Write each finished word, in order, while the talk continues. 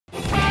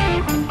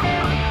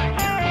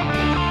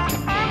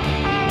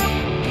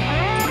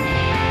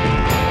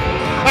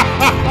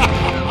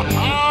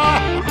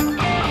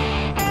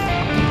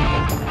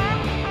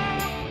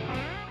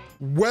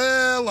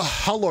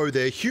Hello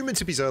there, human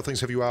tippies,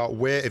 earthlings, whoever you are,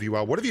 wherever you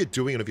are, whatever you're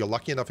doing, and if you're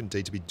lucky enough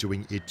indeed to be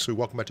doing it too,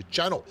 welcome back to the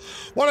channel.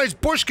 My name's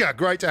Bushka.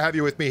 Great to have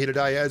you with me here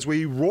today as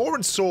we roar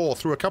and soar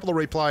through a couple of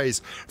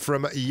replays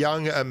from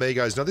young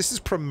amigos. Now, this is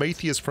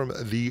Prometheus from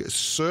the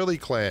Surly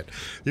clan.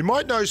 You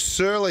might know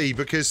Surly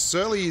because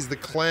Surly is the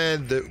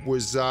clan that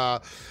was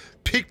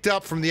picked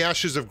up from the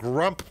ashes of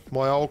Grump,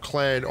 my old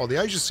clan on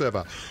the Asia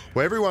server,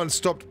 where everyone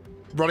stopped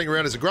running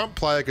around as a Grump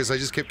player because they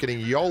just kept getting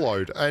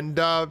YOLO'd. And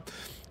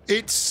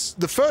it's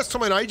the first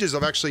time in ages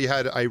I've actually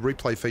had a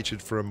replay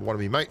featured from one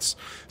of my mates.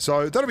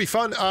 So that'll be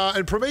fun.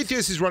 And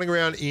Prometheus is running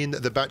around in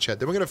the Batchat.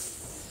 Then we're going to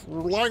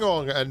flying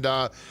on, and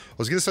I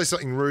was going to say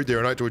something rude there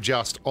and I had to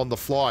adjust on the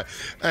fly,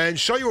 and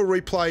show you a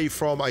replay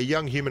from a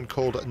young human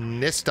called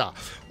Nesta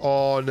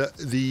on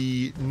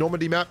the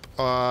Normandy map,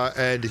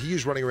 and he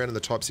is running around in the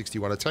Type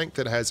 61, a tank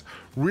that has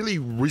really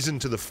risen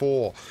to the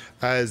fore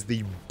as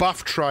the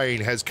buff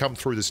train has come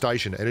through the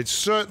station, and it's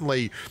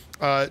certainly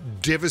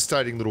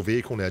devastating little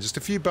vehicle now. Just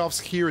a few buffs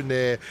here and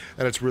there,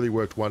 and it's really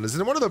worked wonders.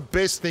 And one of the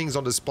best things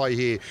on display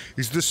here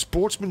is the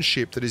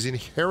sportsmanship that is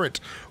inherent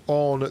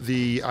on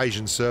the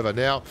Asian server.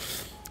 Now,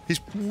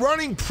 he's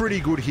running pretty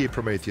good here,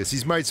 Prometheus.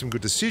 He's made some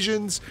good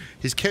decisions.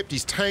 He's kept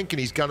his tank and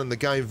his gun in the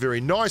game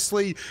very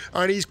nicely,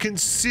 and he's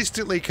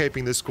consistently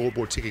keeping the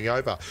scoreboard ticking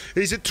over.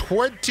 He's at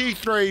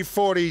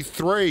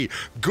 23:43.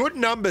 Good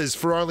numbers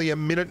for only a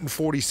minute and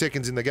 40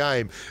 seconds in the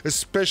game,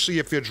 especially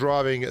if you're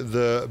driving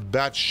the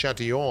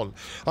Batchat.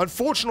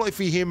 Unfortunately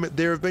for him,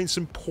 there have been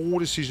some poor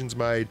decisions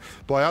made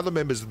by other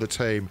members of the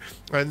team,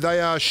 and they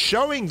are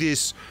showing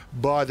this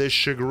by their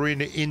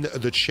chagrin in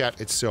the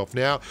chat itself.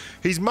 Now,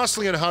 he's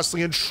muscling and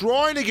hustling and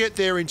trying to get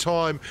there in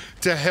time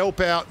to help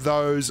out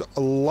those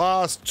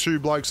last two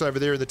blokes over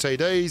there in the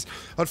TDs.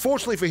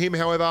 Unfortunately for him,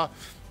 however,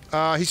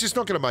 he's just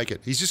not going to make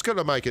it. He's just going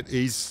to make it.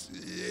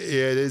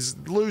 There's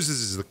losers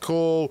is the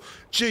call.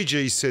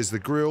 GG says the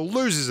grill.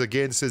 Losers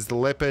again says the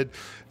leopard.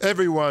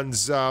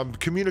 Everyone's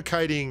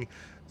communicating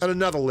at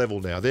another level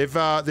now.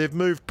 They've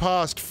moved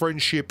past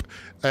friendship,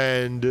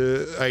 and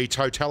a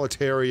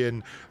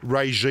totalitarian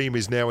regime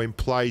is now in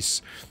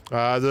place.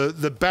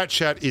 The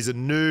Batchat is a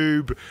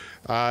noob.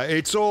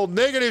 It's all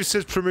negative,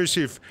 says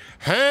Prometheus.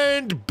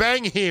 Hand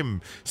bang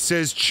him,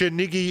 says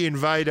Chinigi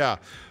Invader.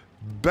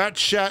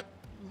 Batchat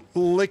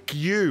lick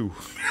you.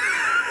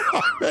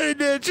 I mean,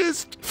 they're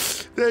just,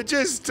 I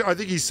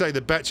think he's saying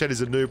the Batchat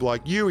is a noob like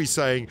you. He's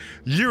saying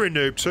you're a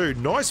noob too.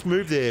 Nice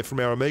move there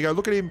from our amigo.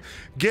 Look at him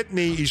getting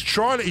he's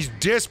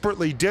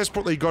desperately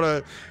got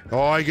a,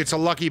 he gets a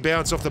lucky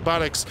bounce off the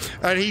buttocks,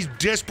 and he's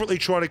desperately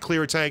trying to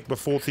clear a tank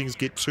before things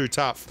get too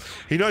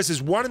tough. He knows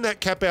there's one in that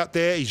cap out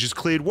there. He's just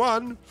cleared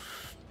one.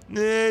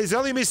 He's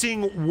only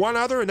missing one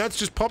other, and that's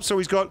just Pop, so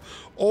he's got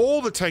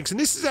all the tanks. And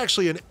this is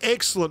actually an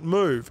excellent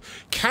move.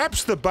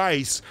 Caps the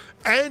base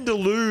and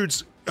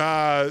eludes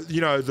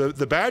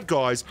the bad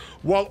guys,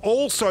 while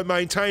also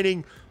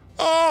maintaining.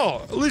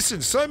 Oh,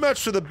 listen, so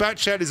much for the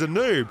Batchat is a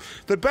noob.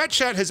 The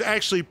Batchat has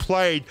actually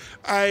played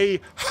a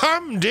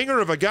humdinger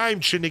of a game,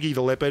 Chinigi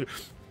the Leopard.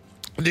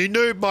 The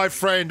noob, my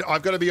friend,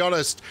 I've got to be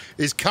honest,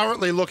 is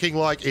currently looking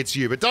like it's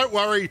you. But don't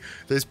worry,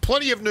 there's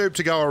plenty of noob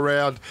to go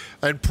around,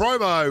 and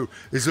Promo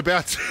is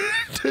about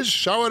to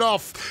show it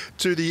off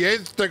to the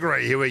nth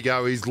degree. Here we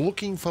go. He's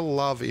looking for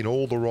love in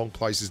all the wrong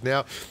places.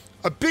 Now,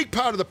 a big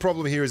part of the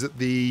problem here is that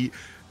the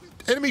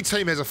enemy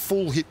team has a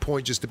full hit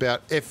point just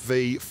about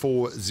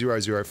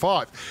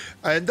FV4005,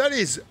 and that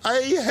is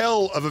a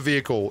hell of a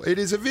vehicle. It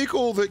is a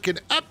vehicle that can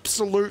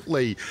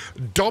absolutely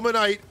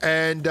dominate,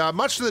 and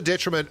much to the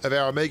detriment of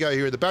our amigo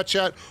here in the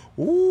Batchat.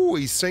 Ooh,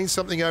 he's seen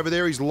something over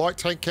there. His light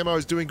tank camo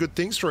is doing good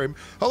things for him.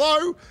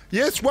 Hello?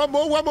 Yes, one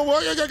more,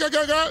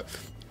 go.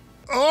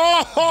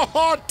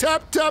 Oh,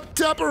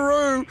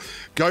 tap-a-roo.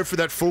 Go for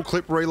that full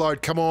clip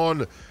reload. Come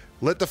on.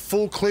 Let the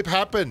full clip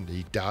happen.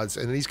 He does,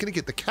 and he's going to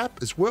get the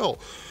cap as well.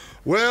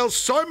 Well,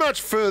 so much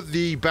for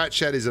the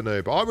Batchat is a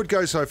noob. I would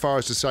go so far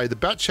as to say the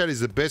Batchat is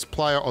the best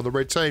player on the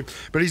red team,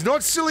 but he's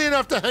not silly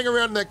enough to hang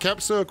around in that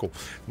cap circle.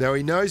 Now,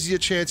 he knows he's a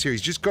chance here.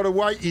 He's just got to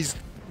wait. He's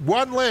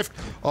one left.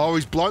 Oh,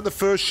 he's blown the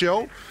first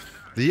shell.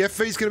 The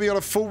FV's going to be on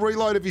a full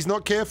reload if he's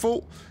not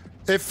careful.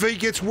 FV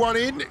gets one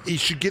in. He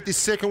should get this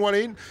second one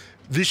in.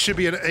 This should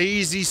be an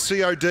easy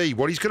COD.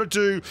 What he's going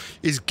to do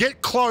is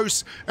get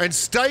close and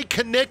stay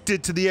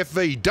connected to the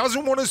FV.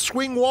 Doesn't want to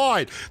swing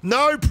wide.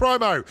 No,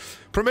 Promo.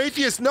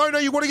 Prometheus, no,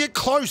 you want to get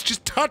close.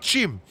 Just touch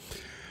him.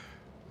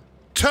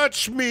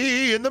 Touch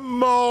me in the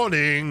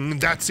morning.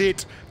 That's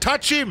it.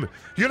 Touch him.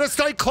 You're going to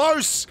stay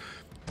close.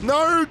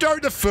 No,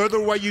 don't. The further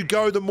away you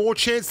go, the more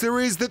chance there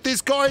is that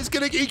this guy is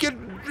going to, he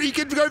can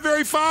go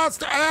very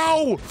fast.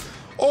 Ow.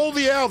 All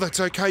the ow. That's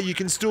okay. You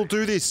can still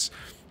do this.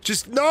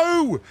 Just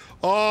no!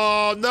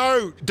 Oh,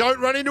 no!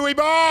 Don't run into him!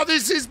 Oh,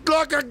 this is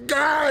like a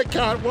guy I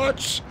can't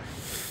watch!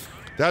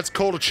 That's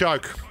called a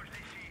choke.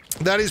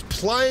 That is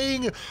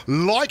playing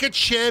like a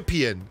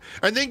champion,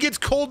 and then gets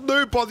called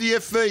noob by the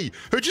FV,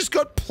 who just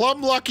got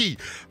plumb lucky.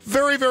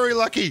 Very, very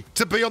lucky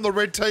to be on the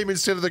red team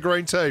instead of the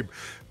green team.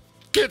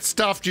 Get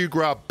stuffed, you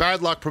grub.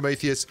 Bad luck,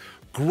 Prometheus.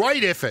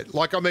 Great effort.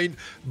 Like, I mean,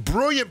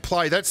 brilliant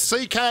play. That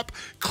C-cap,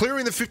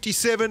 clearing the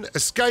 57,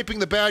 escaping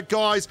the bad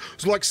guys. It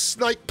was like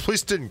Snake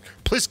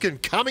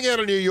Plissken coming out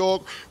of New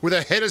York with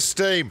a head of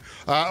steam.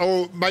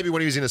 Or maybe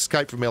when he was in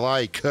Escape from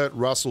LA, Kurt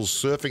Russell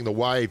surfing the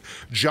wave,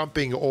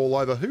 jumping all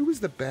over. Who was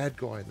the bad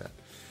guy in that?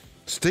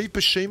 Steve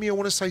Buscemi? I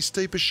want to say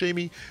Steve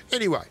Buscemi.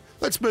 Anyway,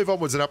 let's move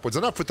onwards and upwards.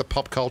 Enough with the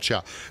pop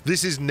culture.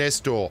 This is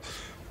Nestor.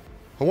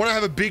 I want to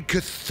have a big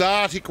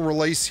cathartic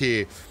release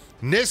here.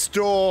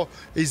 Nestor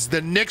is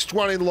the next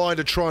one in line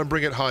to try and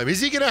bring it home.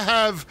 Is he going to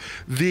have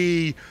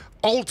the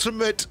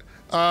ultimate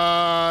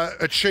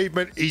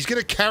achievement? He's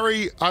going to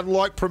carry,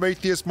 unlike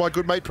Prometheus, my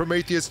good mate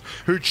Prometheus,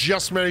 who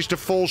just managed to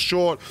fall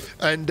short,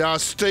 and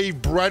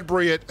Steve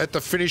Bradbury at the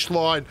finish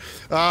line.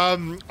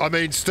 I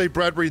mean, Steve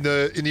Bradbury in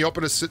the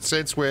opposite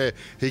sense, where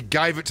he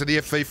gave it to the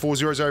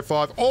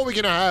FV4005. Or we're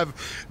going to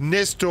have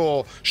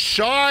Nestor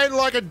shine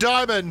like a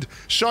diamond,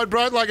 shine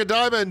bright like a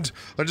diamond.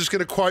 I'm just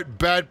going to quote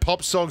bad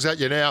pop songs at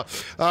you now.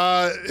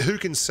 Who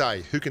can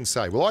say? Who can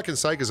say? Well, I can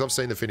say because I've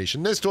seen the finish,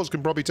 and Nestor's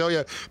can probably tell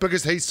you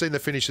because he's seen the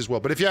finish as well.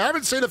 But if you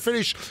haven't seen the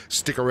finish,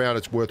 stick around,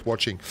 it's worth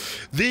watching.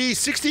 The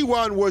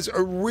 61 was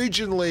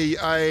originally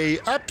a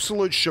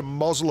absolute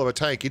schmozzle of a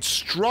tank. It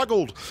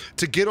struggled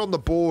to get on the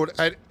board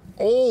at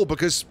all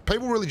because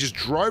people really just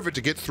drove it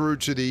to get through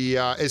to the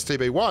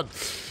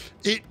STB1.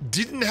 It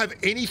didn't have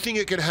anything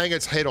it could hang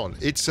its head on.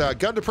 Its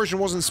gun depression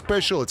wasn't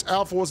special, its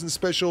alpha wasn't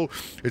special,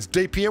 its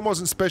DPM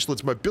wasn't special,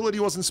 its mobility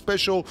wasn't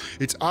special,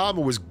 its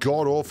armor was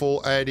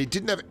god-awful, and it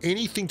didn't have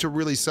anything to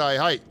really say,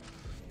 hey,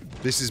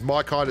 this is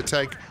my kind of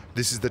tank,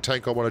 this is the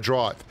tank I want to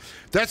drive.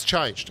 That's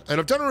changed. And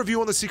I've done a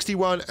review on the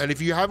 61, and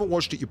if you haven't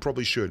watched it, you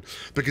probably should,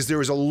 because there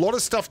is a lot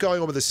of stuff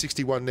going on with the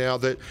 61 now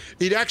that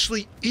it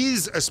actually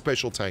is a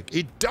special tank.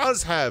 It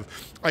does have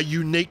a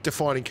unique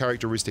defining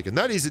characteristic, and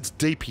that is its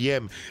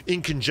DPM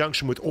in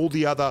conjunction with all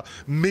the other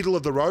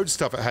middle-of-the-road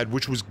stuff it had,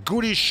 which was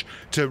goodish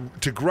to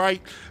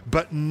great,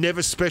 but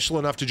never special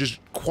enough to just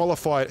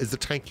qualify it as the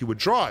tank you would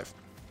drive.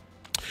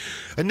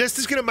 And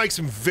Nestor's going to make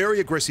some very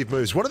aggressive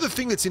moves. One of the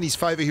things that's in his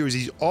favour here is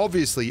he's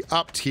obviously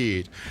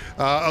up-tiered,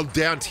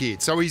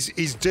 down-tiered. So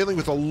he's dealing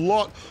with a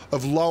lot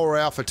of lower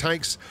alpha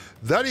tanks.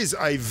 That is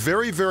a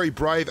very, very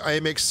brave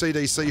AMX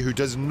CDC who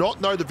does not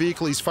know the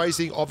vehicle he's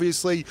facing,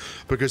 obviously,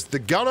 because the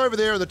gun over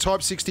there in the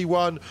Type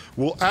 61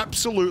 will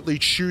absolutely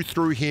chew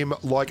through him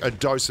like a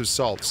dose of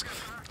salts.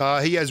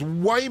 He has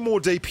way more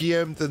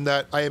DPM than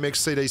that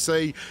AMX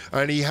CDC,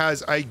 and he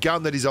has a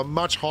gun that is a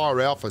much higher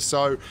alpha,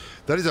 so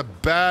that is a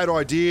bad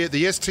idea.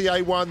 The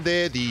STA1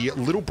 there, the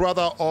little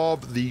brother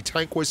of the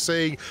tank we're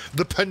seeing,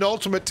 the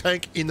penultimate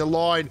tank in the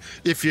line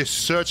if you're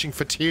searching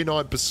for Tier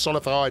 9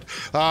 personified,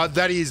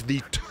 that is the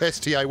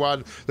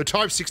STA1. The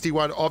Type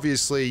 61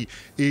 obviously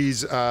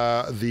is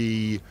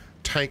the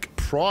tank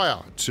prior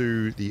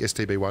to the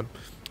STB1.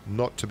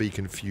 Not to be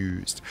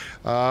confused.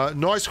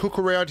 Nice hook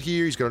around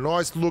here. He's got a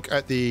nice look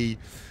at the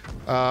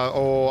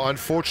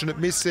unfortunate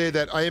miss there,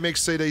 that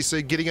AMX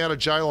CDC getting out of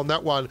jail on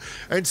that one.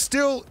 And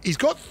still, he's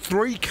got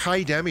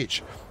 3k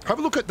damage. Have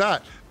a look at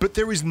that. But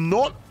there is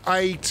not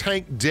a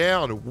tank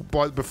down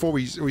before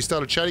we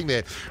started chatting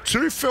there.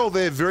 2 fell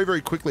there very,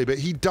 very quickly, but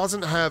he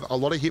doesn't have a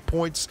lot of hit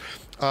points.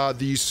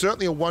 There's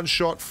certainly a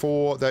one-shot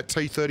for that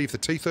T-30 if the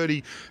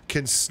T-30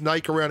 can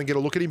snake around and get a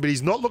look at him, but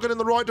he's not looking in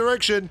the right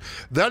direction.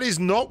 That is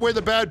not where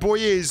the bad boy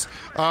is.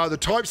 The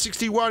Type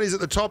 61 is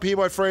at the top here,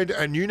 my friend,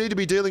 and you need to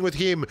be dealing with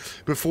him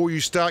before you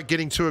start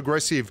getting too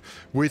aggressive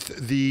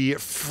with the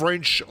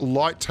French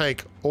light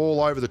tank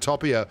all over the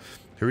top here.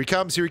 Here he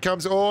comes, here he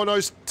comes. Oh, no,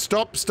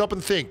 stop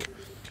and think.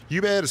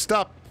 You better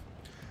stop.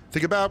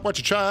 Think about what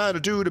you're trying to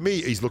do to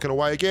me. He's looking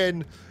away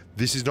again.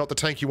 This is not the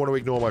tank you want to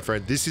ignore, my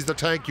friend. This is the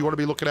tank you want to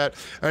be looking at.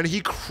 And he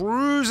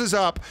cruises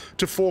up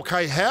to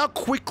 4K. How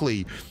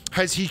quickly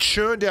has he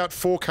churned out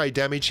 4K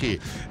damage here?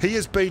 He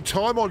has been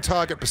time on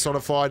target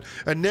personified,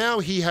 and now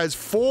he has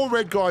 4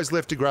 red guys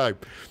left to go.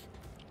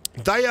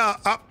 They are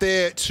up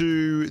there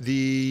to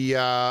the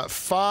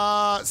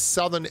far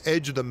southern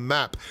edge of the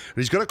map. And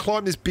he's got to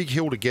climb this big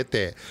hill to get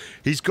there.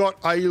 He's got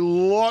a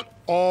lot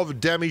of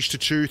damage to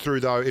chew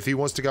through, though, if he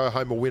wants to go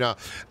home a winner.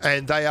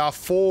 And they are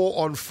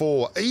 4 on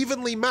 4,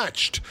 evenly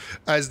matched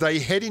as they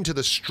head into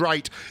the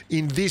straight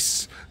in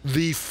this,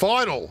 the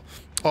final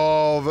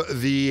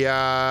of the,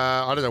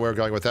 I don't know where I'm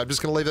going with that. I'm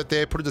just going to leave that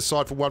there, put it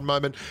aside for one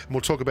moment, and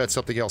we'll talk about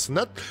something else. And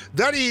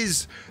that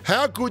is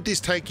how good this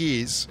tank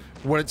is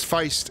when it's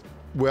faced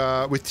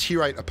with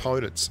Tier 8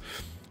 opponents.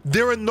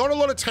 There are not a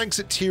lot of tanks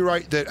at Tier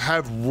 8 that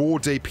have raw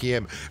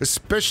DPM,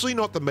 especially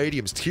not the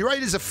mediums. Tier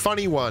 8 is a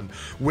funny one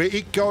where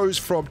it goes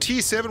from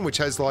Tier 7, which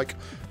has like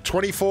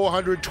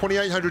 2400,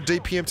 2800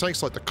 DPM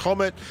tanks like the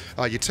Comet,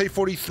 your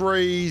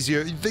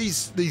T-43s,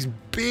 these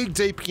big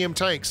DPM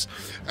tanks.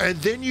 And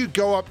then you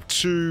go up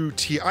to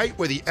Tier 8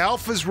 where the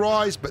alphas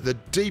rise, but the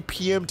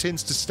DPM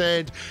tends to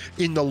stand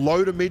in the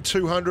low to mid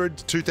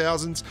 200s,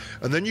 2000s.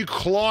 And then you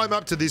climb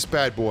up to this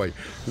bad boy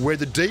where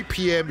the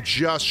DPM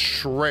just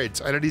shreds.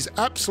 And it is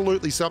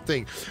absolutely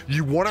something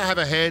you want to have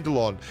a handle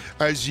on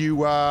as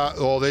you,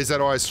 oh, there's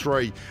that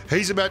IS-3.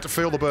 He's about to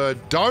feel the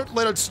burn. Don't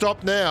let it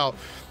stop now.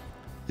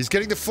 He's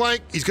getting the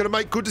flank. He's going to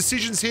make good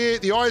decisions here.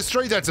 The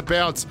IS-3, that's a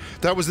bounce.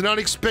 That was an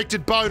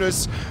unexpected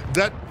bonus.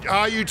 That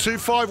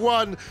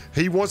RU-251,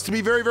 he wants to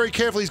be very, very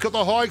careful. He's got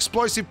the high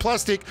explosive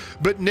plastic,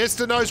 but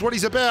Nesta knows what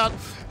he's about.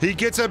 He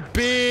gets a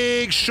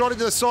big shot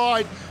into the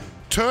side,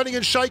 turning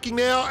and shaking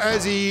now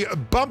as he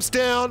bumps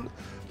down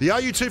the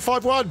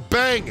RU-251.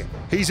 Bang!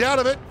 He's out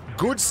of it.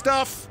 Good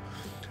stuff.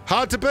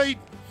 Hard to beat.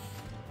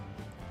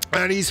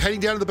 And he's heading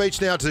down to the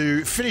beach now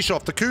to finish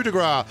off the coup de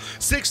grace.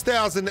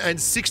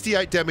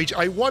 6,068 damage,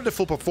 a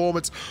wonderful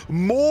performance,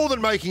 more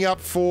than making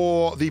up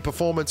for the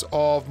performance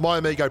of my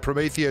amigo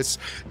Prometheus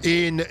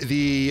in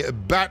the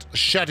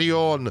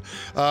Batchat,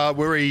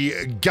 where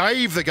he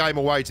gave the game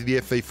away to the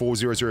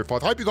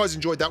FV4005. Hope you guys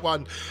enjoyed that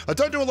one. I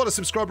don't do a lot of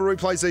subscriber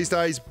replays these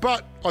days,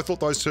 but I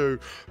thought those two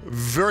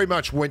very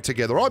much went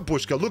together. I'm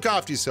Bushka, look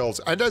after yourselves,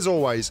 and as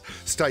always,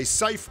 stay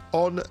safe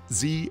on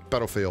the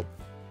battlefield.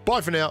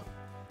 Bye for now.